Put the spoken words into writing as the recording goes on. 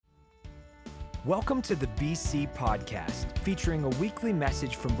Welcome to the BC Podcast, featuring a weekly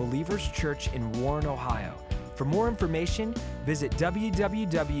message from Believers Church in Warren, Ohio. For more information, visit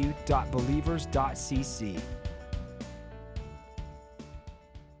www.believers.cc.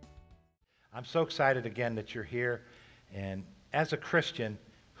 I'm so excited again that you're here, and as a Christian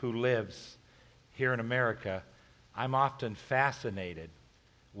who lives here in America, I'm often fascinated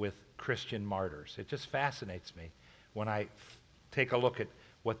with Christian martyrs. It just fascinates me when I take a look at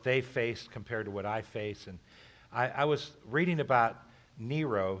what they faced compared to what I face. And I was reading about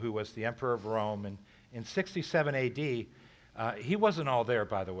Nero, who was the emperor of Rome, and in 67 AD, he wasn't all there,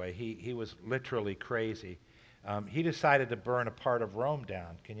 by the way. He was literally crazy. He decided to burn a part of Rome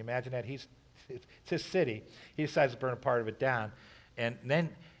down. Can you imagine that? It's his city. He decides to burn a part of it down. And then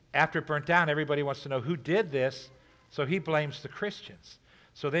after it burnt down, everybody wants to know who did this, so he blames the Christians.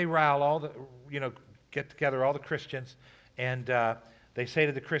 So they rile get together all the Christians, and they say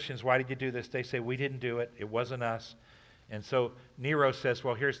to the Christians, why did you do this? They say, we didn't do it. It wasn't us. And so Nero says,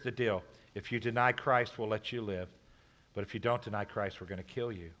 well, here's the deal. If you deny Christ, we'll let you live. But if you don't deny Christ, we're going to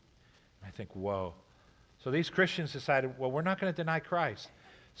kill you. And I think, whoa. So these Christians decided, well, we're not going to deny Christ.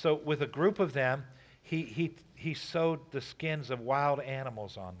 So with a group of them, he sewed the skins of wild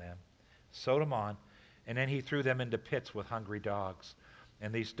animals on them, sewed them on, and then he threw them into pits with hungry dogs.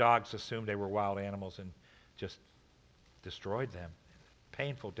 And these dogs assumed they were wild animals and just destroyed them.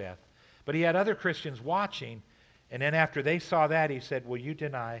 Painful death. But he had other Christians watching, and then after they saw that, he said, will you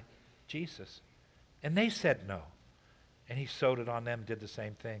deny Jesus? And they said no. And he sewed it on them, did the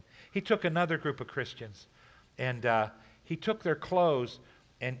same thing. He took another group of Christians, and he took their clothes,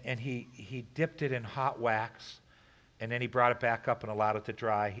 and he dipped it in hot wax, and then he brought it back up and allowed it to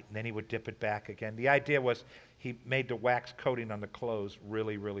dry, and then he would dip it back again. The idea was he made the wax coating on the clothes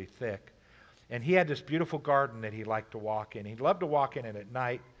really, really thick. And he had this beautiful garden that he liked to walk in. He loved to walk in it at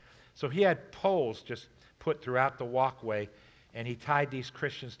night. So he had poles just put throughout the walkway, and he tied these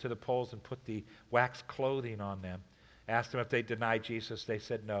Christians to the poles and put the wax clothing on them. Asked them if they denied Jesus. They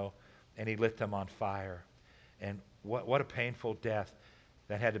said no, and he lit them on fire. And what a painful death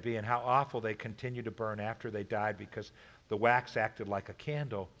that had to be, and how awful they continued to burn after they died because the wax acted like a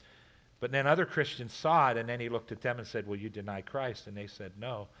candle. But then other Christians saw it, and then he looked at them and said, will you deny Christ? And they said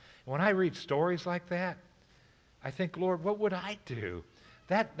no. And when I read stories like that, I think, Lord, what would I do?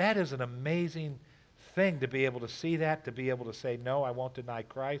 That is an amazing thing to be able to see that, to be able to say, no, I won't deny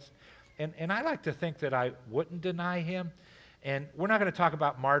Christ. And I like to think that I wouldn't deny him. And we're not going to talk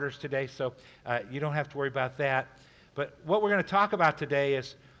about martyrs today, so you don't have to worry about that. But what we're going to talk about today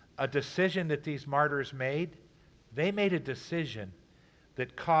is a decision that these martyrs made. They made a decision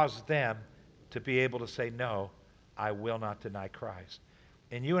that caused them to be able to say, no, I will not deny Christ.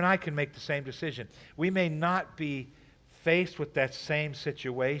 And you and I can make the same decision. We may not be faced with that same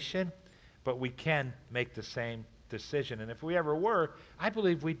situation, but we can make the same decision. And if we ever were, I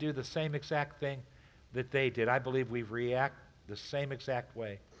believe we do the same exact thing that they did. I believe we react the same exact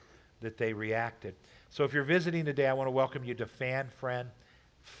way that they reacted. So if you're visiting today, I want to welcome you to Fan, Friend,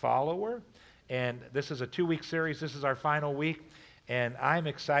 Follower. And this is a 2-week series. This is our final week. And I'm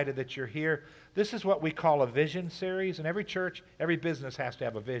excited that you're here. This is what we call a vision series, and every church, every business has to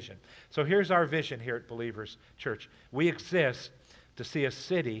have a vision. So here's our vision here at Believers Church. We exist to see a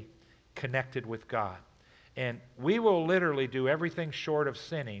city connected with God. And we will literally do everything short of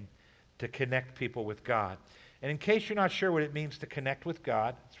sinning to connect people with God. And in case you're not sure what it means to connect with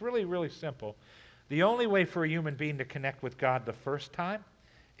God, it's really, really simple. The only way for a human being to connect with God the first time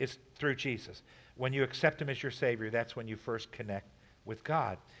is through Jesus. When you accept him as your Savior, that's when you first connect with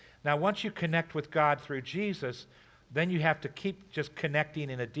God. Now, once you connect with God through Jesus, then you have to keep just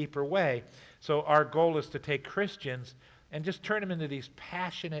connecting in a deeper way. So our goal is to take Christians and just turn them into these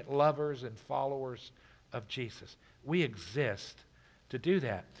passionate lovers and followers of Jesus. We exist to do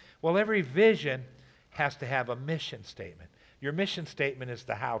that. Well, every vision has to have a mission statement. Your mission statement is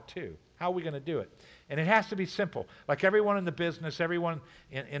the how-to. How are we going to do it? And it has to be simple. Like everyone in the business, everyone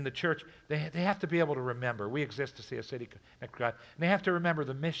in the church, they have to be able to remember. We exist to see a city connect with God. And they have to remember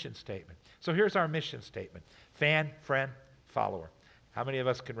the mission statement. So here's our mission statement. Fan, friend, follower. How many of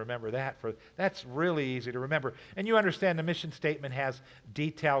us can remember that? That's really easy to remember. And you understand the mission statement has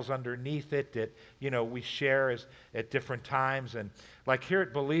details underneath it that we share at different times. And like here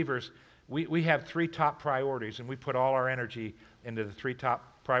at Believers, we have 3 top priorities, and we put all our energy into the 3 top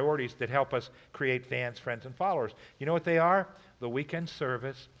priorities that help us create fans, friends, and followers. You know what they are? The weekend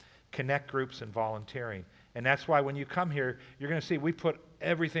service, connect groups, and volunteering. And that's why when you come here, you're going to see we put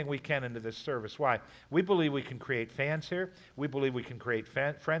everything we can into this service. Why? We believe we can create fans here. We believe we can create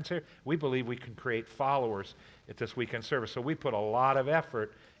friends here. We believe we can create followers at this weekend service. So we put a lot of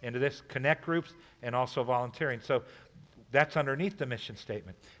effort into this, connect groups, and also volunteering. So that's underneath the mission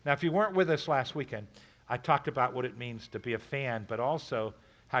statement. Now, if you weren't with us last weekend, I talked about what it means to be a fan, but also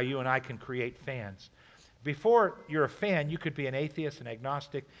how you and I can create fans. Before you're a fan, you could be an atheist, an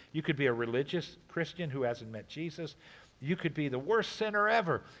agnostic. You could be a religious Christian who hasn't met Jesus. You could be the worst sinner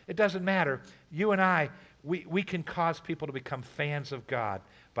ever. It doesn't matter. You and I, we can cause people to become fans of God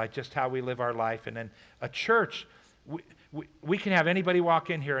by just how we live our life. And then a church, we can have anybody walk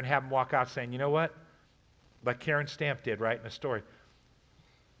in here and have them walk out saying, you know what? Like Karen Stamp did, right, in the story.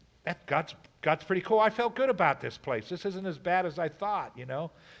 God's pretty cool. I felt good about this place. This isn't as bad as I thought, you know.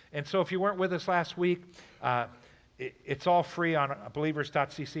 And so if you weren't with us last week, it's all free on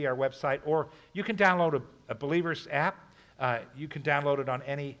believers.cc, our website, or you can download a Believers app. You can download it on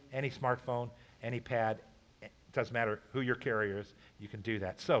any smartphone, any pad. It doesn't matter who your carrier is. You can do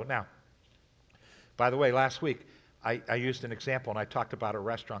that. So now, by the way, last week I used an example, and I talked about a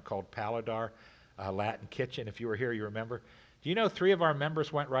restaurant called Paladar Latin Kitchen. If you were here, you remember. Do you know 3 of our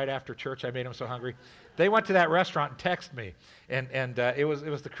members went right after church? I made them so hungry. They went to that restaurant and texted me, and it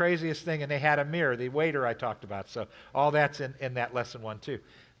was the craziest thing. And they had a mirror, the waiter I talked about. So all that's in that lesson 1 too.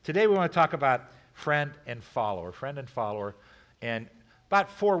 Today we want to talk about friend and follower. And about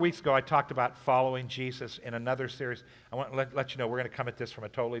 4 weeks ago, I talked about following Jesus in another series. I want to let you know we're going to come at this from a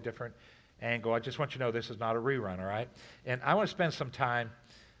totally different angle. I just want you to know this is not a rerun, all right? And I want to spend some time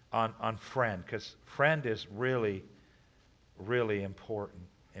on friend, because friend is really important.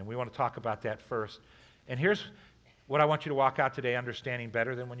 And we want to talk about that first. And here's what I want you to walk out today understanding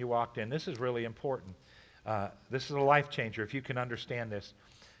better than when you walked in. This is really important. This is a life changer if you can understand this.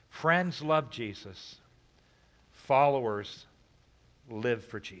 Friends love Jesus. Followers live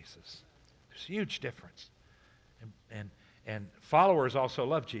for Jesus. There's a huge difference. And followers also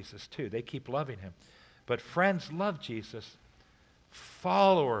love Jesus too. They keep loving him. But friends love Jesus.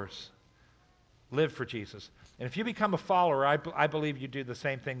 Followers live for Jesus. And if you become a follower, I believe you do the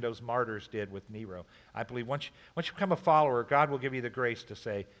same thing those martyrs did with Nero. I believe once you become a follower, God will give you the grace to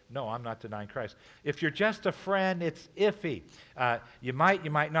say, no, I'm not denying Christ. If you're just a friend, it's iffy. You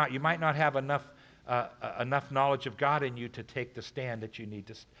might not. You might not have enough knowledge of God in you to take the stand that you need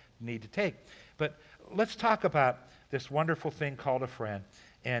to take. But let's talk about this wonderful thing called a friend.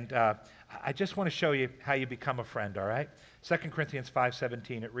 And I just want to show you how you become a friend, all right? 2 Corinthians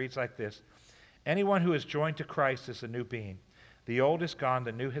 5:17, it reads like this. Anyone who is joined to Christ is a new being. The old is gone,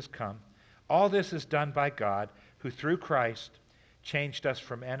 the new has come. All this is done by God, who through Christ changed us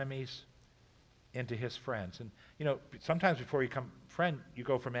from enemies into his friends. And, you know, sometimes before you become friend, you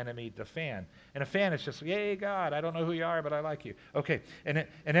go from enemy to fan. And a fan is just, yay, God, I don't know who you are, but I like you. Okay, and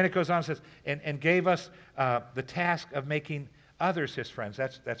then it goes on and says, and gave us the task of making others his friends.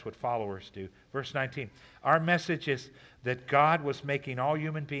 That's what followers do. Verse 19, our message is that God was making all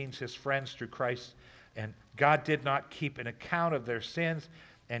human beings his friends through Christ, and God did not keep an account of their sins,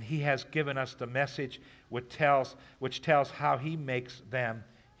 and he has given us the message which tells how he makes them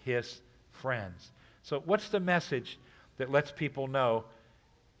his friends. So what's the message that lets people know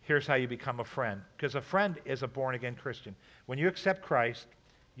here's how you become a friend? Because a friend is a born-again Christian. When you accept Christ,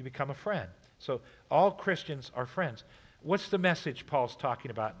 you become a friend. So all Christians are friends. What's the message Paul's talking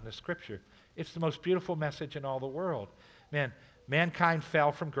about in the scripture? It's the most beautiful message in all the world. Man, mankind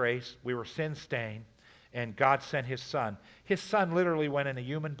fell from grace. We were sin-stained, and God sent his son. His son literally went in a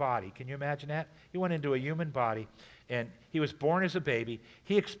human body. Can you imagine that? He went into a human body, and he was born as a baby.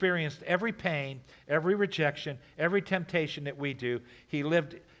 He experienced every pain, every rejection, every temptation that we do. He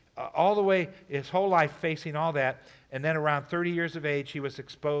lived all the way his whole life facing all that, and then around 30 years of age, he was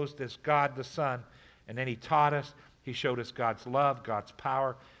exposed as God the Son, and then he taught us. He showed us God's love, God's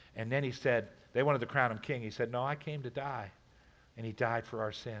power, and then he said, they wanted to crown him king. He said, no, I came to die. And he died for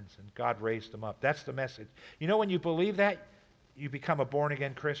our sins, and God raised him up. That's the message. You know, when you believe that, you become a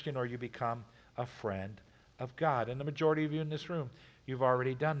born-again Christian, or you become a friend of God. And the majority of you in this room, you've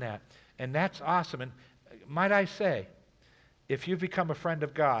already done that. And that's awesome. And might I say, if you've become a friend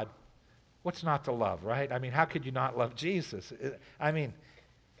of God, what's not to love, right? I mean, how could you not love Jesus? I mean,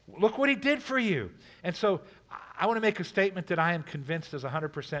 look what he did for you. And so I want to make a statement that I am convinced is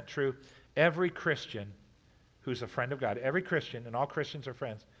 100% true. Every Christian who's a friend of God, every Christian, and all Christians are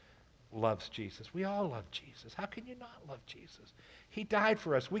friends, loves Jesus. We all love Jesus. How can you not love Jesus? He died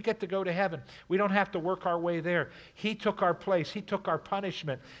for us. We get to go to heaven. We don't have to work our way there. He took our place. He took our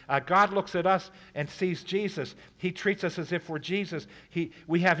punishment. God looks at us and sees Jesus. He treats us as if we're Jesus.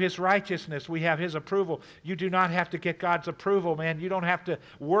 We have his righteousness. We have his approval. You do not have to get God's approval, man. You don't have to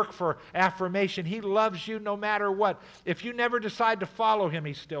work for affirmation. He loves you no matter what. If you never decide to follow him,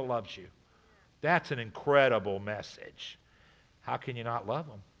 he still loves you. That's an incredible message. How can you not love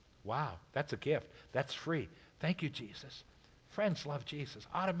him? Wow, that's a gift. That's free. Thank you, Jesus. Friends love Jesus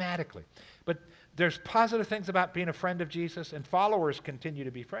automatically. But there's positive things about being a friend of Jesus, and followers continue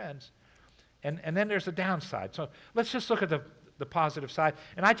to be friends. And then there's a downside. So let's just look at the positive side.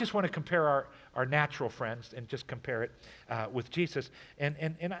 And I just want to compare our natural friends and just compare it with Jesus.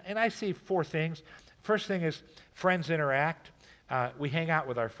 And I see four things. First thing is friends interact. We hang out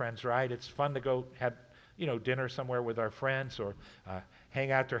with our friends, right? It's fun to go have dinner somewhere with our friends, or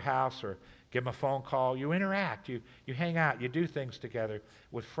hang out at their house, or give them a phone call. You interact. You hang out. You do things together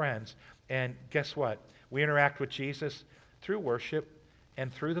with friends. And guess what? We interact with Jesus through worship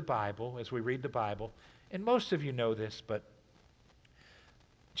and through the Bible as we read the Bible. And most of you know this, but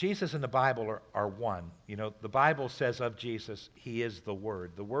Jesus and the Bible are one. The Bible says of Jesus, he is the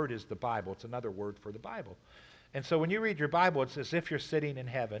Word. The Word is the Bible. It's another word for the Bible. And so when you read your Bible, it's as if you're sitting in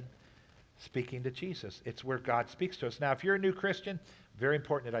heaven speaking to Jesus. It's where God speaks to us. Now, if you're a new Christian, very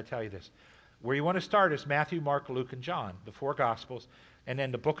important that I tell you this. Where you want to start is Matthew, Mark, Luke, and John, the four Gospels. And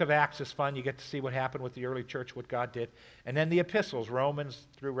then the book of Acts is fun. You get to see what happened with the early church, what God did. And then the epistles, Romans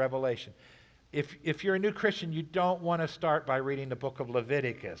through Revelation. If you're a new Christian, you don't want to start by reading the book of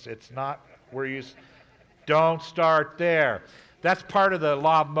Leviticus. It's not where don't start there. That's part of the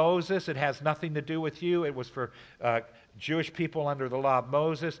law of Moses. It has nothing to do with you. It was for Jewish people under the law of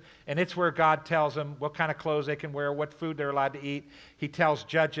Moses. And it's where God tells them what kind of clothes they can wear, what food they're allowed to eat. He tells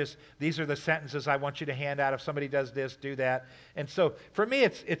judges, these are the sentences I want you to hand out. If somebody does this, do that. And so for me,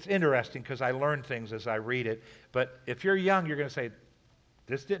 it's interesting because I learn things as I read it. But if you're young, you're going to say,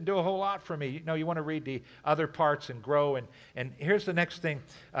 this didn't do a whole lot for me. You want to read the other parts and grow. And here's the next thing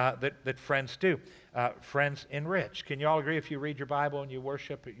that friends do. Friends enrich. Can you all agree if you read your Bible and you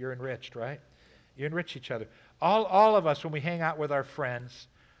worship, you're enriched, right? You enrich each other. All of us, when we hang out with our friends,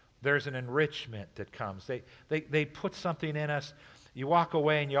 there's an enrichment that comes. They put something in us. You walk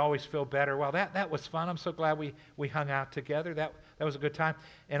away and you always feel better. Well, that was fun. I'm so glad we hung out together. That was a good time.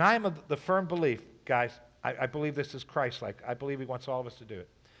 And I am of the firm belief, guys, I believe this is Christ-like. I believe he wants all of us to do it.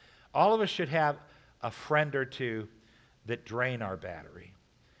 All of us should have a friend or two that drain our battery.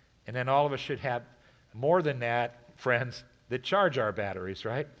 And then all of us should have more than that, friends, that charge our batteries,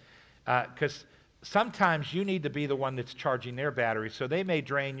 right? Because sometimes you need to be the one that's charging their batteries. So they may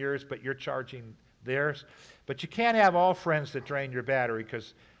drain yours, but you're charging theirs. But you can't have all friends that drain your battery,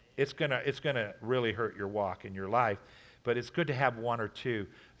 because it's gonna really hurt your walk in your life. But it's good to have one or two,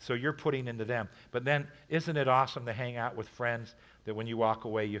 so you're putting into them. But then, isn't it awesome to hang out with friends that when you walk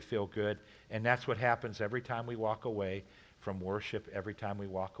away, you feel good? And that's what happens every time we walk away from worship, every time we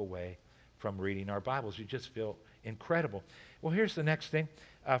walk away from reading our Bibles. You just feel incredible. Well, here's the next thing.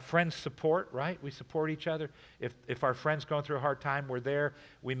 Friends support, right? We support each other. If our friend's going through a hard time, we're there.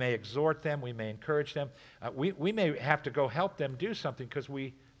 We may exhort them. We may encourage them. We may have to go help them do something because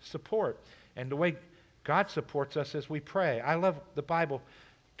we support. And the way God supports us as we pray. I love the Bible.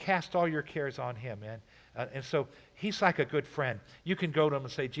 Cast all your cares on him, man. And so he's like a good friend. You can go to him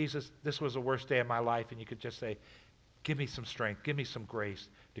and say, Jesus, this was the worst day of my life. And you could just say, give me some strength. Give me some grace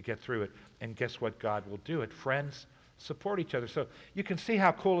to get through it. And guess what? God will do it. Friends support each other. So you can see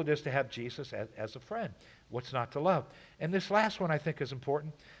how cool it is to have Jesus as a friend. What's not to love? And this last one I think is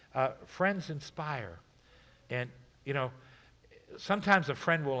important. Friends inspire. And, sometimes a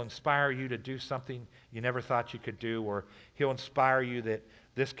friend will inspire you to do something you never thought you could do, or he'll inspire you that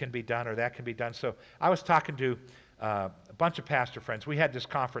this can be done or that can be done. So I was talking to a bunch of pastor friends. We had this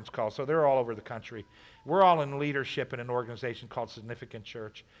conference call, so they're all over the country. We're all in leadership in an organization called Significant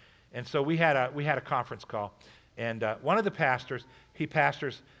Church. And so we had a conference call. And one of the pastors, he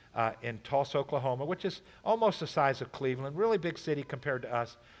pastors in Tulsa, Oklahoma, which is almost the size of Cleveland, really big city compared to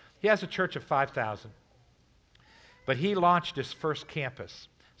us. He has a church of 5,000. But he launched his first campus.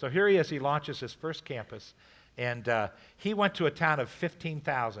 So here he is, he launches his first campus. And he went to a town of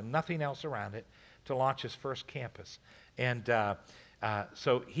 15,000, nothing else around it, to launch his first campus. And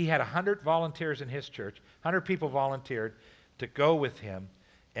so he had 100 volunteers in his church. 100 people volunteered to go with him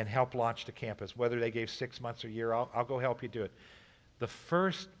and help launch the campus. Whether they gave 6 months or a year, I'll go help you do it. The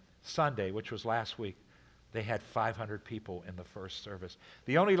first Sunday, which was last week, they had 500 people in the first service.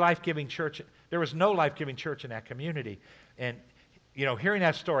 The only life-giving church, there was no life-giving church in that community. And, hearing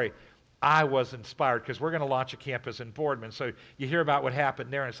that story, I was inspired because we're going to launch a campus in Boardman. So you hear about what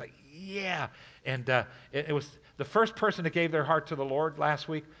happened there, and it's like, yeah. And it was the first person that gave their heart to the Lord last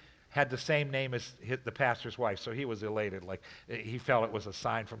week had the same name as the pastor's wife. So he was elated. Like, he felt it was a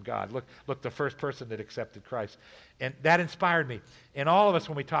sign from God. Look, the first person that accepted Christ. And that inspired me. And all of us,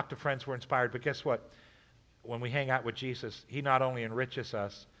 when we talk to friends, were inspired. But guess what? When we hang out with Jesus, he not only enriches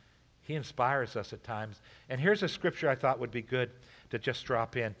us, he inspires us at times. And here's a scripture I thought would be good to just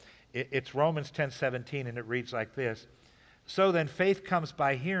drop in. It's Romans 10:17, and it reads like this. So then faith comes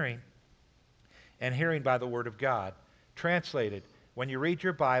by hearing, and hearing by the word of God. Translated, when you read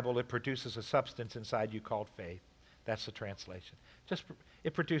your Bible, it produces a substance inside you called faith. That's the translation.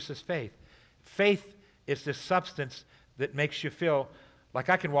 It produces faith. Faith is this substance that makes you feel like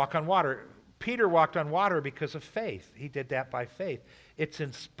I can walk on water. Peter walked on water because of faith. He did that by faith. It's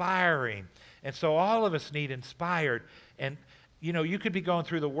inspiring. And so all of us need inspired. And, you know, you could be going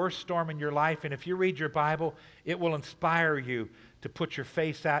through the worst storm in your life, and if you read your Bible, it will inspire you to put your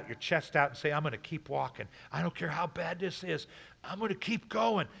face out, your chest out, and say, I'm going to keep walking. I don't care how bad this is. I'm going to keep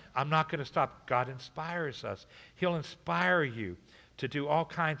going. I'm not going to stop. God inspires us. He'll inspire you to do all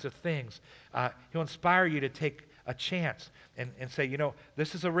kinds of things. He'll inspire you to take a chance and say, you know,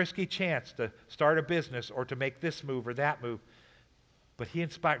 this is a risky chance to start a business or to make this move or that move. But he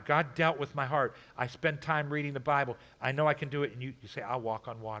inspired. God dealt with my heart. I spend time reading the Bible. I know I can do it. And you say, I'll walk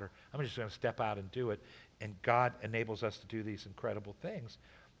on water. I'm just going to step out and do it. And God enables us to do these incredible things.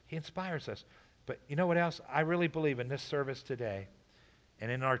 He inspires us. But you know what else? I really believe in this service today and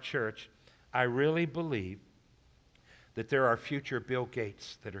in our church, I really believe that there are future Bill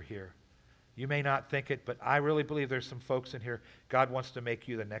Gates that are here. You may not think it, but I really believe there's some folks in here. God wants to make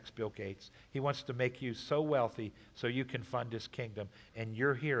you the next Bill Gates. He wants to make you so wealthy so you can fund his kingdom, and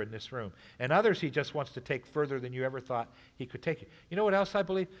you're here in this room. And others he just wants to take further than you ever thought he could take you. You know what else I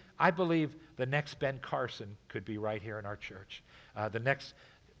believe? I believe the next Ben Carson could be right here in our church. The next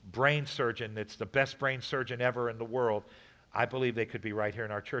brain surgeon that's the best brain surgeon ever in the world, I believe they could be right here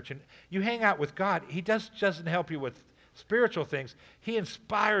in our church. And you hang out with God. He doesn't help you with spiritual things. He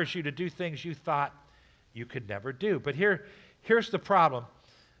inspires you to do things you thought you could never do. But here's the problem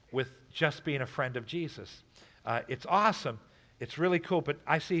with just being a friend of Jesus. It's awesome. It's really cool, but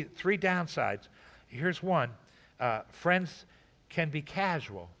I see three downsides. Here's one. Friends can be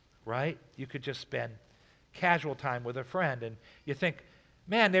casual, right? You could just spend casual time with a friend, and you think,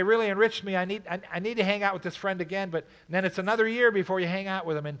 man, they really enriched me. I need to hang out with this friend again, but then it's another year before you hang out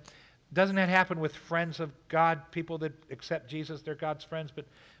with them. And doesn't that happen with friends of God, people that accept Jesus, they're God's friends, but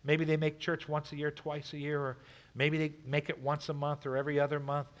maybe they make church once a year, twice a year, or maybe they make it once a month or every other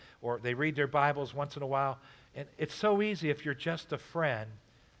month, or they read their Bibles once in a while. And it's so easy if you're just a friend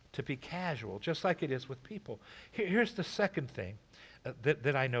to be casual, just like it is with people. Here's the second thing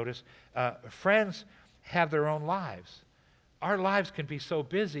that I notice. Friends have their own lives. Our lives can be so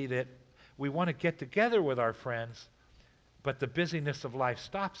busy that we want to get together with our friends, but the busyness of life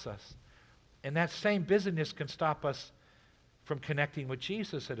stops us. And that same busyness can stop us from connecting with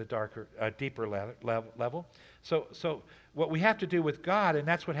Jesus at a deeper level. So what we have to do with God, and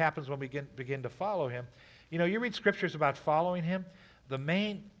that's what happens when we begin to follow him. You know, you read scriptures about following him. The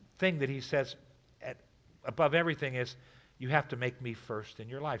main thing that he says above everything is, you have to make me first in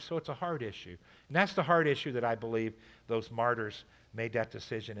your life. So it's a heart issue. And that's the heart issue that I believe those martyrs made that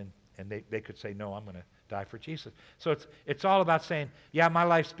decision, and they could say, no, I'm going to die for Jesus. So it's all about saying, yeah, my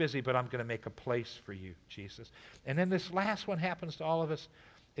life's busy, but I'm going to make a place for you, Jesus. And then this last one happens to all of us.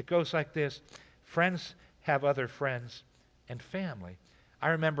 It goes like this. Friends have other friends and family. I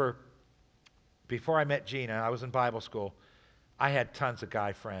remember before I met Gina, I was in Bible school. I had tons of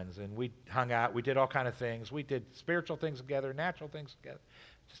guy friends, and we hung out. We did all kind of things. We did spiritual things together, natural things together.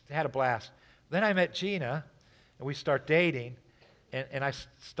 Just had a blast. Then I met Gina, and we start dating, and I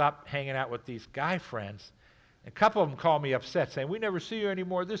stopped hanging out with these guy friends. A couple of them called me upset, saying, we never see you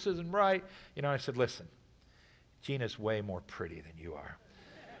anymore. This isn't right. You know, I said, listen, Gina's way more pretty than you are.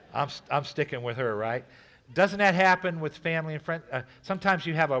 I'm sticking with her, right? Doesn't that happen with family and friends? Sometimes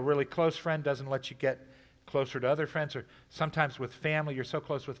you have a really close friend, doesn't let you get closer to other friends, or sometimes with family, you're so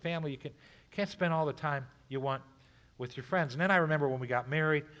close with family, you can't spend all the time you want with your friends. And then I remember when we got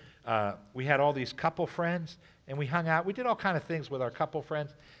married, we had all these couple friends, and we hung out. We did all kind of things with our couple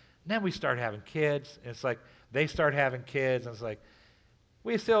friends. And then we started having kids, and it's like they start having kids, and it's like,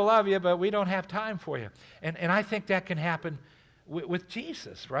 we still love you, but we don't have time for you. And I think that can happen with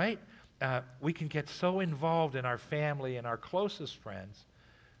Jesus, right? We can get so involved in our family and our closest friends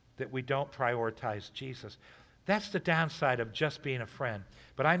that we don't prioritize Jesus. That's the downside of just being a friend.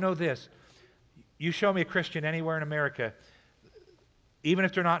 But I know this. You show me a Christian anywhere in America, even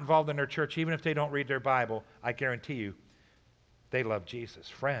if they're not involved in their church, even if they don't read their Bible, I guarantee you, they love Jesus.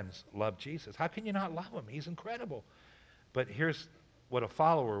 Friends love Jesus. How can you not love him? He's incredible. But here's what a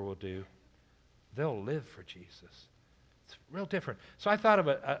follower will do. They'll live for Jesus. It's real different. So I thought of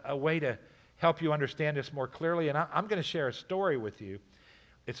a way to help you understand this more clearly, and I'm going to share a story with you.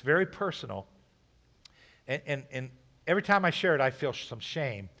 It's very personal, and every time I share it, I feel some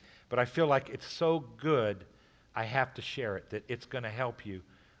shame, but I feel like it's so good I have to share it, that it's going to help you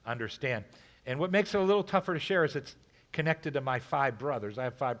understand. And what makes it a little tougher to share is it's connected to my 5 brothers. I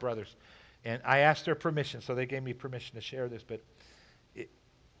have 5 brothers. And I asked their permission, so they gave me permission to share this. But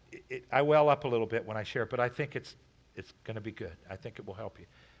I well up a little bit when I share it, but I think it's going to be good. I think it will help you.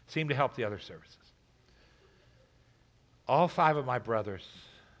 Seem to help the other services. All 5 of my brothers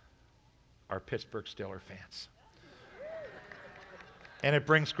are Pittsburgh Steelers fans. And it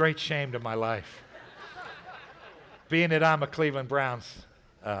brings great shame to my life, being that I'm a Cleveland Browns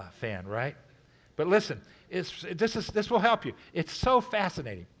fan, right? But listen, this will help you. It's so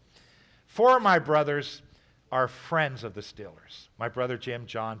fascinating. 4 of my brothers are friends of the Steelers. My brother Jim,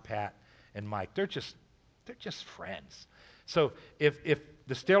 John, Pat, and Mike. They're just friends. So if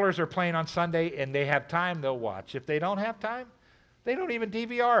the Steelers are playing on Sunday and they have time, they'll watch. If they don't have time, they don't even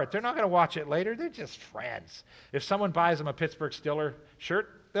DVR it. They're not going to watch it later. They're just friends. If someone buys them a Pittsburgh Steelers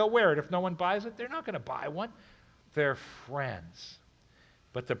shirt, they'll wear it. If no one buys it, they're not going to buy one. They're friends.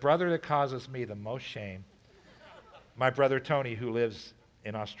 But the brother that causes me the most shame, my brother Tony, who lives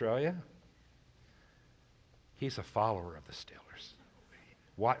in Australia, he's a follower of the Steelers.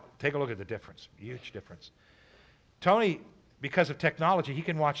 Take a look at the difference. Huge difference. Tony, because of technology, he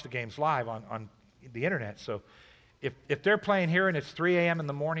can watch the games live on the internet. So if they're playing here and it's 3 a.m. in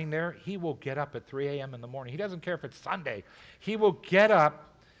the morning there, he will get up at 3 a.m. in the morning. He doesn't care if it's Sunday. He will get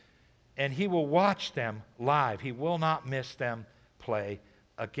up and he will watch them live. He will not miss them play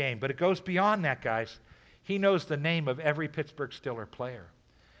a game. But it goes beyond that, guys. He knows the name of every Pittsburgh Steelers player.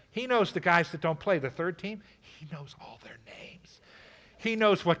 He knows the guys that don't play, the third team. He knows all their names. He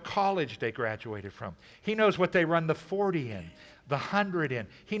knows what college they graduated from. He knows what they run the 40 in, the 100 in.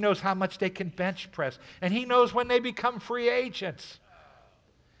 He knows how much they can bench press. And he knows when they become free agents.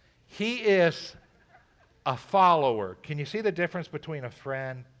 He is a follower. Can you see the difference between a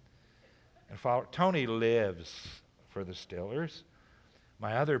friend and follower? Tony lives for the Steelers.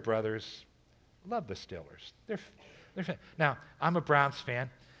 My other brothers love the Steelers. They're now, I'm a Browns fan,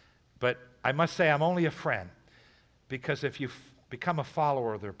 but I must say I'm only a friend, because if you become a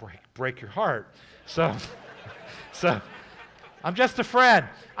follower, they'll break your heart. So I'm just a friend.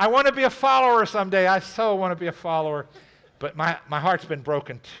 I want to be a follower someday. I so want to be a follower, but my heart's been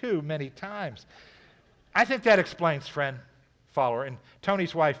broken too many times. I think that explains friend, follower. And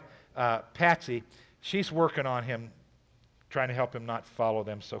Tony's wife, Patsy, she's working on him, trying to help him not follow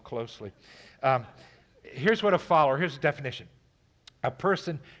them so closely. Here's what a follower, here's the definition. A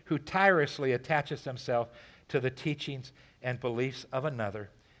person who tirelessly attaches themselves to the teachings and beliefs of another,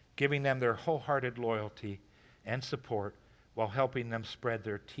 giving them their wholehearted loyalty and support while helping them spread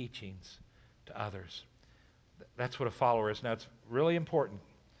their teachings to others. That's what a follower is. Now, it's really important.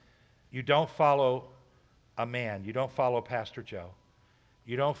 You don't follow a man. You don't follow Pastor Joe.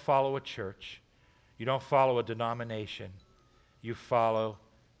 You don't follow a church. You don't follow a denomination. You follow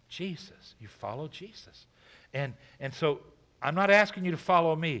Jesus. You follow Jesus. And so I'm not asking you to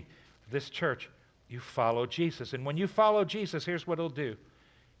follow me, this church. You follow Jesus. And when you follow Jesus, here's what he'll do.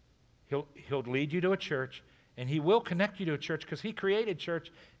 He'll lead you to a church, and he will connect you to a church because he created church,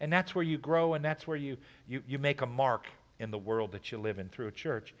 and that's where you grow, and that's where you make a mark in the world that you live in through a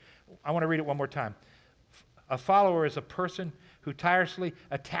church. I want to read it one more time. A follower is a person who tirelessly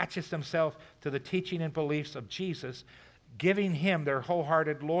attaches themselves to the teaching and beliefs of Jesus, giving him their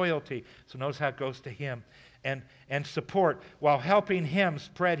wholehearted loyalty. So notice how it goes to him. And support while helping him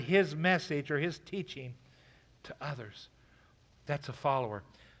spread his message or his teaching to others. That's a follower.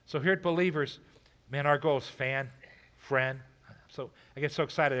 So here at Believers, man, our goal is fan, friend. So I get so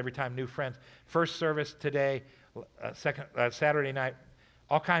excited every time new friends. First service today, Saturday night,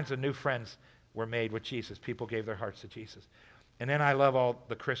 all kinds of new friends were made with Jesus. People gave their hearts to Jesus. And then I love all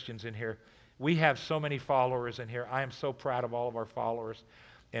the Christians in here. We have so many followers in here. I am so proud of all of our followers.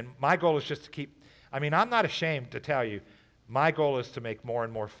 And my goal is just to keep, I'm not ashamed to tell you, my goal is to make more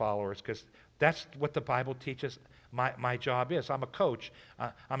and more followers, because that's what the Bible teaches my job is. I'm a coach.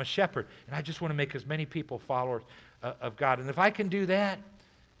 I'm a shepherd. And I just want to make as many people followers of God. And if I can do that,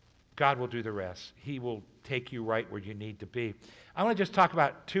 God will do the rest. He will take you right where you need to be. I want to just talk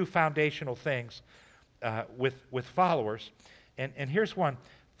about 2 foundational things with followers. And here's one.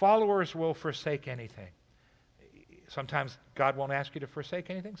 Followers will forsake anything. Sometimes God won't ask you to forsake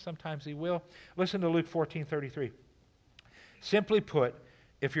anything. Sometimes he will. Listen to Luke 14:33. Simply put,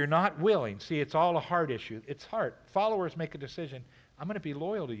 if you're not willing, see, it's all a heart issue. It's heart. Followers make a decision. I'm going to be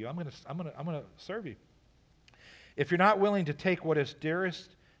loyal to you. I'm going to serve you. If you're not willing to take what is dearest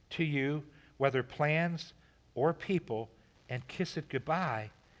to you, whether plans or people, and kiss it goodbye,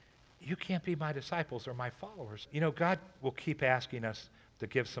 you can't be my disciples or my followers. God will keep asking us to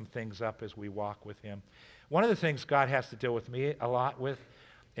give some things up as we walk with him. One of the things God has to deal with me a lot with,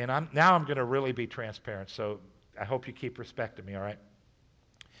 and I'm going to really be transparent, so I hope you keep respect of me, all right?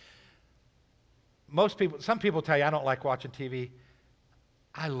 Some people tell you, I don't like watching TV.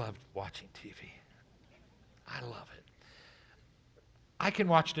 I love watching TV. I love it. I can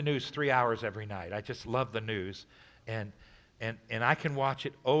watch the news 3 hours every night. I just love the news. And I can watch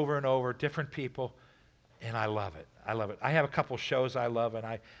it over and over, different people, and I love it. I love it. I have a couple shows I love, and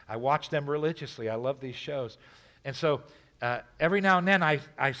I watch them religiously. I love these shows. And so every now and then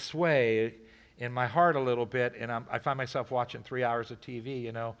I sway in my heart a little bit, and I find myself watching 3 hours of TV,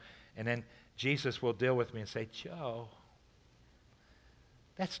 and then Jesus will deal with me and say, Joe,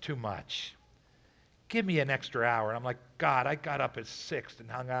 that's too much. Give me an extra hour. And I'm like, God, I got up at 6 and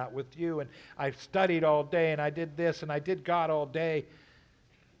hung out with you, and I studied all day, and I did this, and I did God all day.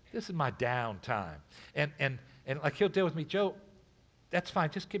 This is my downtime. And like he'll deal with me, Joe, that's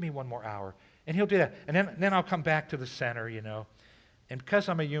fine. Just give me one more hour. And he'll do that. And then I'll come back to the center, And because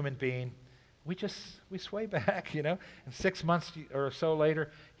I'm a human being, we sway back, And 6 months or so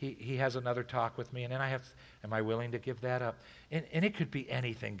later, he has another talk with me, and then am I willing to give that up? And it could be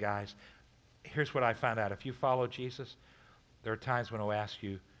anything, guys. Here's what I found out. If you follow Jesus, there are times when he'll ask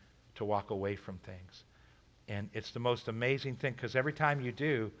you to walk away from things. And it's the most amazing thing, because every time you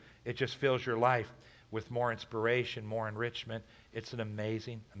do, it just fills your life with more inspiration, more enrichment. It's an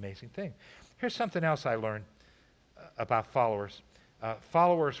amazing, amazing thing. Here's something else I learned about followers.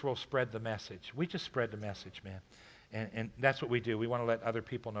 Followers will spread the message. We just spread the message, man. And that's what we do. We want to let other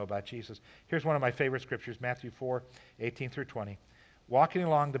people know about Jesus. Here's one of my favorite scriptures, Matthew 4:18-20. Walking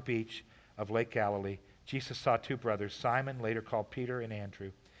along the beach of Lake Galilee, Jesus saw two brothers, Simon, later called Peter, and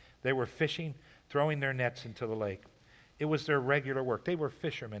Andrew. They were fishing, throwing their nets into the lake. It was their regular work. They were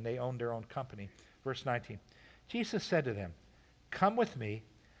fishermen. They owned their own company. Verse 19. Jesus said to them, "Come with me.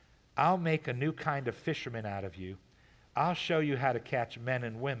 I'll make a new kind of fisherman out of you. I'll show you how to catch men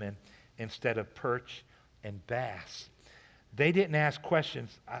and women instead of perch and bass." They didn't ask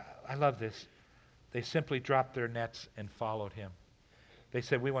questions. I love this. They simply dropped their nets and followed him. They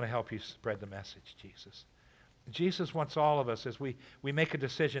said, "We want to help you spread the message, Jesus." Jesus wants all of us, as we make a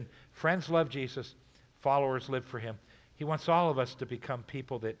decision. Friends love Jesus. Followers live for him. He wants all of us to become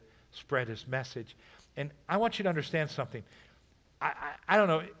people that spread his message. And I want you to understand something. I don't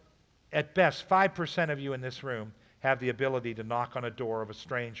know, at best, 5% of you in this room have the ability to knock on a door of a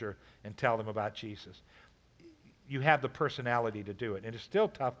stranger and tell them about Jesus. You have the personality to do it. And it's still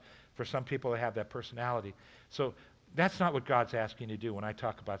tough for some people to have that personality. So that's not what God's asking you to do when I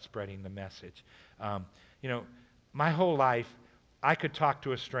talk about spreading the message. My whole life, I could talk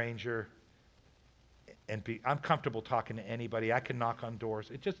to a stranger and I'm comfortable talking to anybody. I can knock on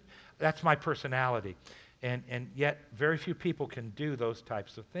doors. That's my personality. And yet, very few people can do those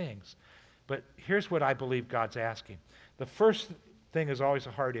types of things. But here's what I believe God's asking. The first thing is always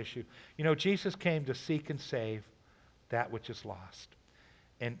a hard issue. Jesus came to seek and save that which is lost.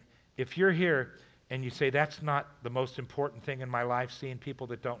 And if you're here and you say, that's not the most important thing in my life, seeing people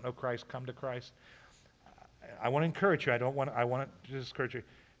that don't know Christ come to Christ, I want to encourage you. I want to discourage you.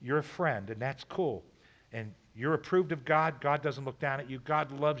 You're a friend, and that's cool. And you're approved of God. God doesn't look down at you.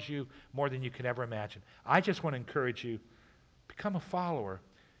 God loves you more than you can ever imagine. I just want to encourage you, become a follower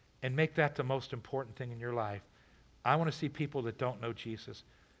and make that the most important thing in your life. I want to see people that don't know Jesus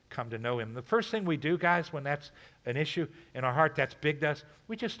come to know him. The first thing we do, guys, when that's an issue in our heart that's big to us,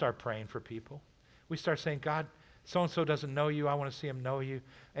 we just start praying for people. We start saying, God, so-and-so doesn't know you. I want to see him know you.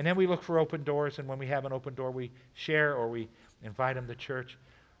 And then we look for open doors, and when we have an open door, we share or we invite them to church.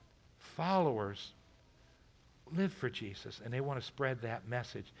 Followers live for Jesus, and they want to spread that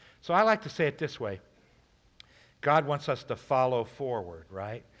message. So I like to say it this way. God wants us to follow forward,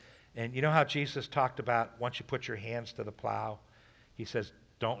 right? And you know how Jesus talked about once you put your hands to the plow, he says,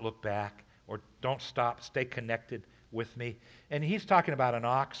 don't look back or don't stop, stay connected with me. And he's talking about an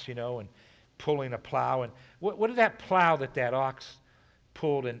ox, and pulling a plow. And what did that plow that ox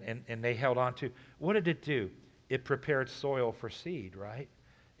pulled and they held on to, what did it do? It prepared soil for seed, right?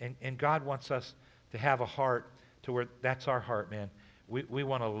 And God wants us to have a heart to where that's our heart, man. We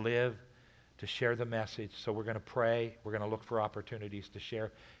want to live to share the message. So we're going to pray. We're going to look for opportunities to share.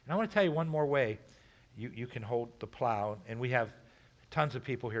 And I want to tell you one more way you can hold the plow, and we have tons of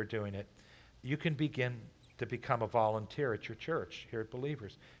people here doing it. You can begin to become a volunteer at your church here at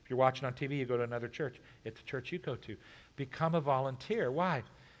Believers. If you're watching on TV, you go to another church. At the church you go to, become a volunteer. Why?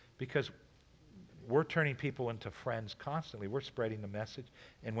 Because we're turning people into friends constantly. We're spreading the message.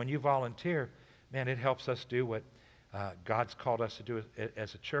 And when you volunteer, man, it helps us do what God's called us to do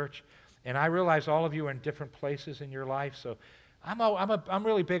as a church. And I realize all of you are in different places in your life, so I'm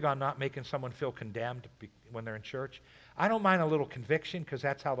really big on not making someone feel condemned when they're in church. I don't mind a little conviction because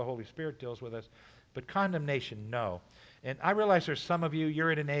that's how the Holy Spirit deals with us. But condemnation, no. And I realize there's some of you,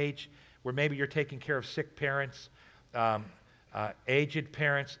 you're at an age where maybe you're taking care of sick parents, aged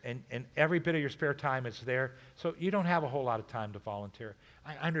parents, and every bit of your spare time is there. So you don't have a whole lot of time to volunteer.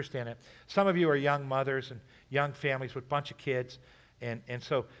 I understand it. Some of you are young mothers and young families with a bunch of kids. And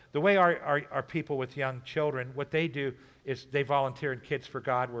so the way our people with young children, what they do is they volunteer in Kids for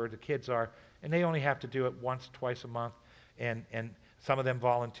God where the kids are, and they only have to do it once, twice a month, and some of them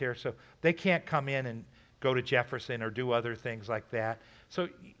volunteer. So they can't come in and go to Jefferson or do other things like that. So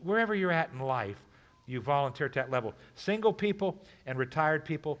wherever you're at in life, you volunteer at that level. Single people and retired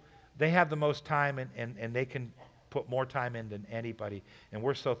people, they have the most time, and they can put more time in than anybody. And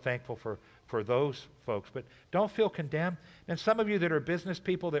we're so thankful for those folks. But don't feel condemned. And some of you that are business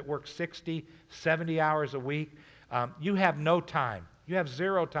people that work 60, 70 hours a week, you have no time. You have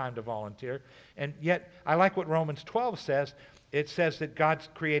zero time to volunteer. And yet, I like what Romans 12 says. It says that God's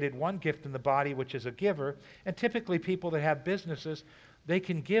created one gift in the body, which is a giver. And typically people that have businesses, they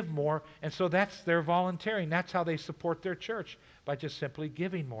can give more. And so that's their volunteering. That's how they support their church, by just simply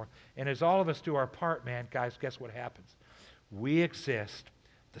giving more. And as all of us do our part, man, guys, guess what happens? We exist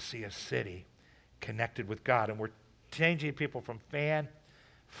to see a city connected with God. And we're changing people from fan,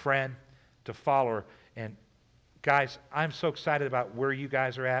 friend, to follower. And guys, I'm so excited about where you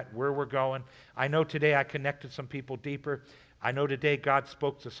guys are at, where we're going. I know today I connected some people deeper. I know today God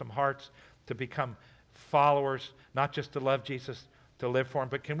spoke to some hearts to become followers, not just to love Jesus, to live for Him.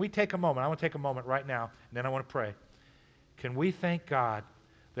 But can we take a moment? I want to take a moment right now, and then I want to pray. Can we thank God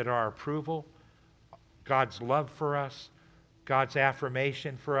that our approval, God's love for us, God's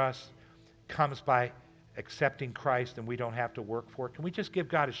affirmation for us comes by accepting Christ, and we don't have to work for it? Can we just give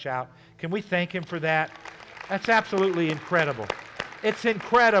God a shout? Can we thank Him for that? That's absolutely incredible. It's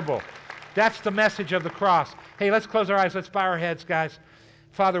incredible. That's the message of the cross. Hey, let's close our eyes. Let's bow our heads, guys.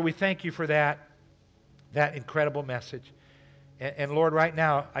 Father, we thank you for that incredible message. And Lord, right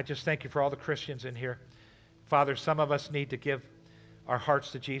now, I just thank you for all the Christians in here. Father, some of us need to give our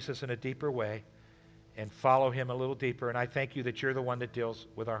hearts to Jesus in a deeper way and follow Him a little deeper. And I thank you that you're the one that deals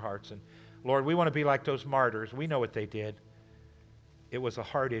with our hearts. And Lord, we want to be like those martyrs. We know what they did. It was a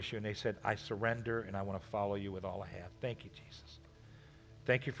heart issue, and they said, I surrender, and I want to follow you with all I have. Thank you, Jesus.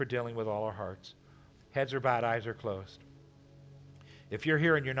 Thank you for dealing with all our hearts. Heads are bowed, eyes are closed. If you're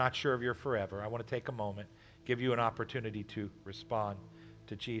here and you're not sure of your forever, I want to take a moment, give you an opportunity to respond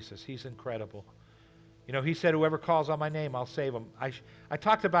to Jesus. He's incredible. You know, He said, whoever calls on my name, I'll save him. I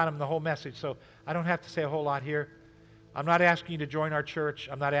talked about Him the whole message, so I don't have to say a whole lot here. I'm not asking you to join our church.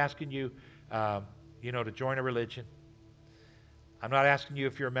 I'm not asking you, to join a religion. I'm not asking you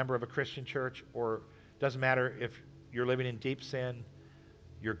if you're a member of a Christian church, or it doesn't matter if you're living in deep sin,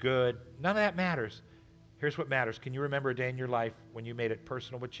 you're good. None of that matters. Here's what matters. Can you remember a day in your life when you made it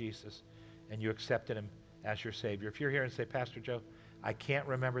personal with Jesus and you accepted Him as your Savior? If you're here and say, Pastor Joe, I can't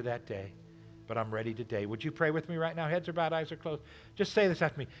remember that day, but I'm ready today. Would you pray with me right now? Heads are bowed, eyes are closed. Just say this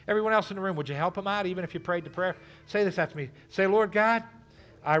after me. Everyone else in the room, would you help them out, even if you prayed the prayer? Say this after me. Say, Lord God,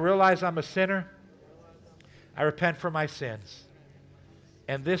 I realize I'm a sinner. I repent for my sins.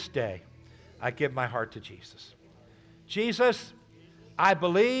 And this day, I give my heart to Jesus. Jesus, I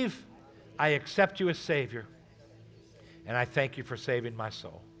believe, I accept you as Savior, and I thank you for saving my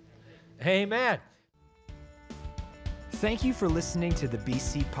soul. Amen. Thank you for listening to the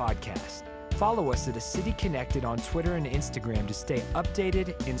BC Podcast. Follow us at A City Connected on Twitter and Instagram to stay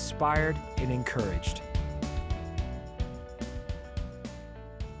updated, inspired, and encouraged.